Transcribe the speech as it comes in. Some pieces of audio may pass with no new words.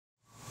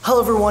Hello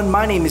everyone,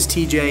 my name is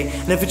TJ,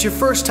 and if it's your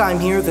first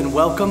time here, then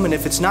welcome, and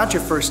if it's not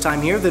your first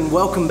time here, then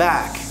welcome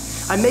back.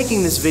 I'm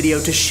making this video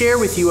to share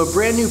with you a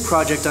brand new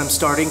project I'm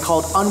starting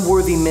called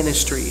Unworthy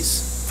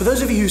Ministries. For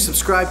those of you who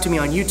subscribe to me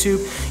on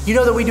YouTube, you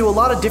know that we do a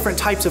lot of different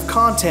types of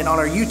content on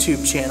our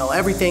YouTube channel,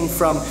 everything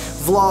from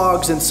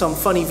vlogs and some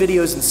funny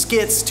videos and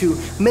skits to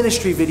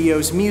ministry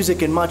videos,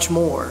 music, and much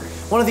more.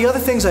 One of the other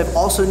things I've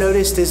also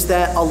noticed is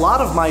that a lot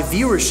of my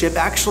viewership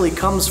actually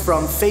comes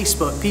from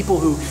Facebook, people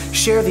who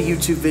share the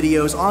YouTube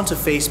videos onto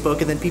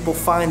Facebook and then people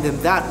find them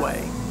that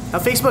way. Now,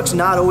 Facebook's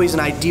not always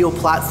an ideal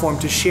platform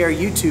to share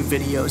YouTube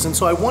videos, and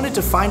so I wanted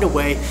to find a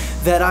way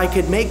that I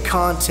could make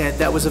content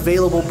that was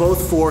available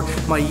both for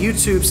my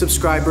YouTube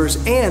subscribers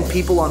and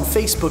people on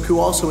Facebook who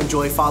also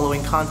enjoy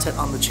following content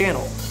on the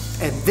channel.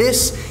 And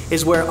this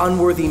is where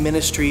Unworthy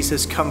Ministries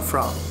has come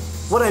from.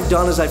 What I've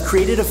done is I've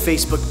created a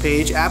Facebook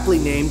page aptly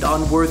named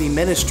Unworthy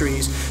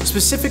Ministries,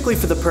 specifically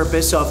for the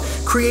purpose of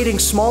creating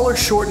smaller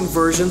shortened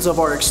versions of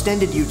our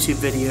extended YouTube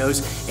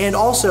videos and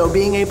also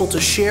being able to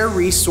share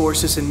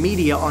resources and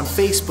media on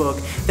Facebook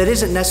that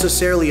isn't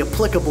necessarily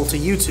applicable to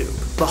YouTube.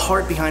 The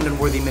heart behind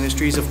Unworthy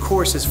Ministries, of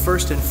course, is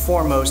first and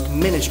foremost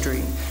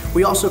ministry.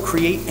 We also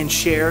create and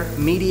share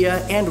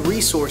media and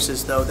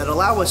resources, though, that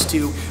allow us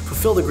to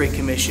fulfill the Great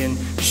Commission,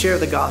 share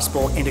the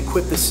gospel, and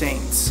equip the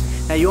saints.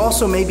 Now, you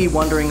also may be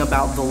wondering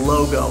about the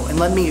logo, and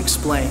let me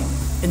explain.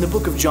 In the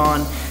book of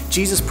John,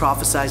 Jesus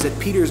prophesies that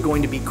Peter is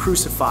going to be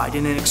crucified,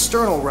 and in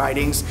external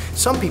writings,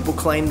 some people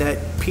claim that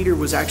Peter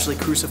was actually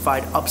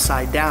crucified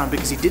upside down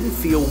because he didn't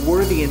feel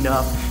worthy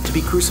enough to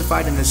be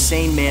crucified in the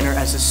same manner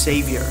as a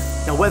Savior.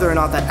 Now, whether or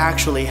not that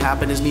actually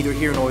happened is neither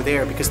here nor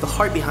there, because the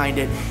heart behind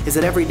it is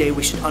that every day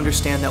we should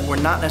understand that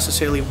we're not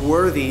necessarily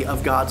worthy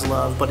of God's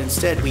love, but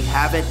instead we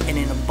have it and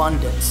in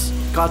abundance.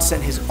 God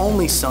sent His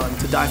only Son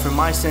to die for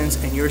my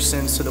sins and your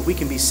sins so that we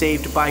can be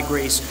saved by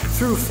grace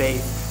through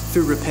faith,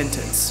 through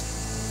repentance.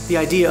 The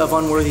idea of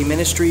Unworthy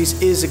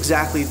Ministries is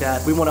exactly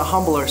that. We want to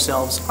humble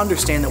ourselves,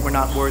 understand that we're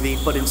not worthy,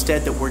 but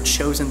instead that we're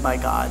chosen by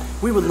God.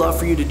 We would love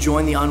for you to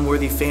join the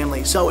Unworthy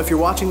family. So if you're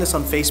watching this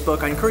on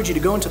Facebook, I encourage you to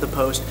go into the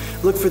post,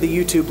 look for the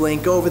YouTube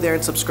link, go over there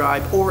and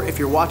subscribe, or if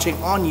you're watching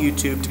on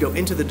YouTube, to go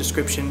into the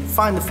description,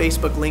 find the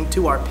Facebook link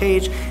to our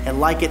page,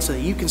 and like it so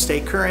that you can stay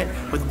current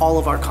with all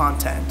of our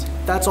content.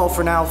 That's all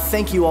for now.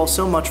 Thank you all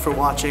so much for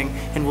watching,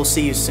 and we'll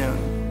see you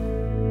soon.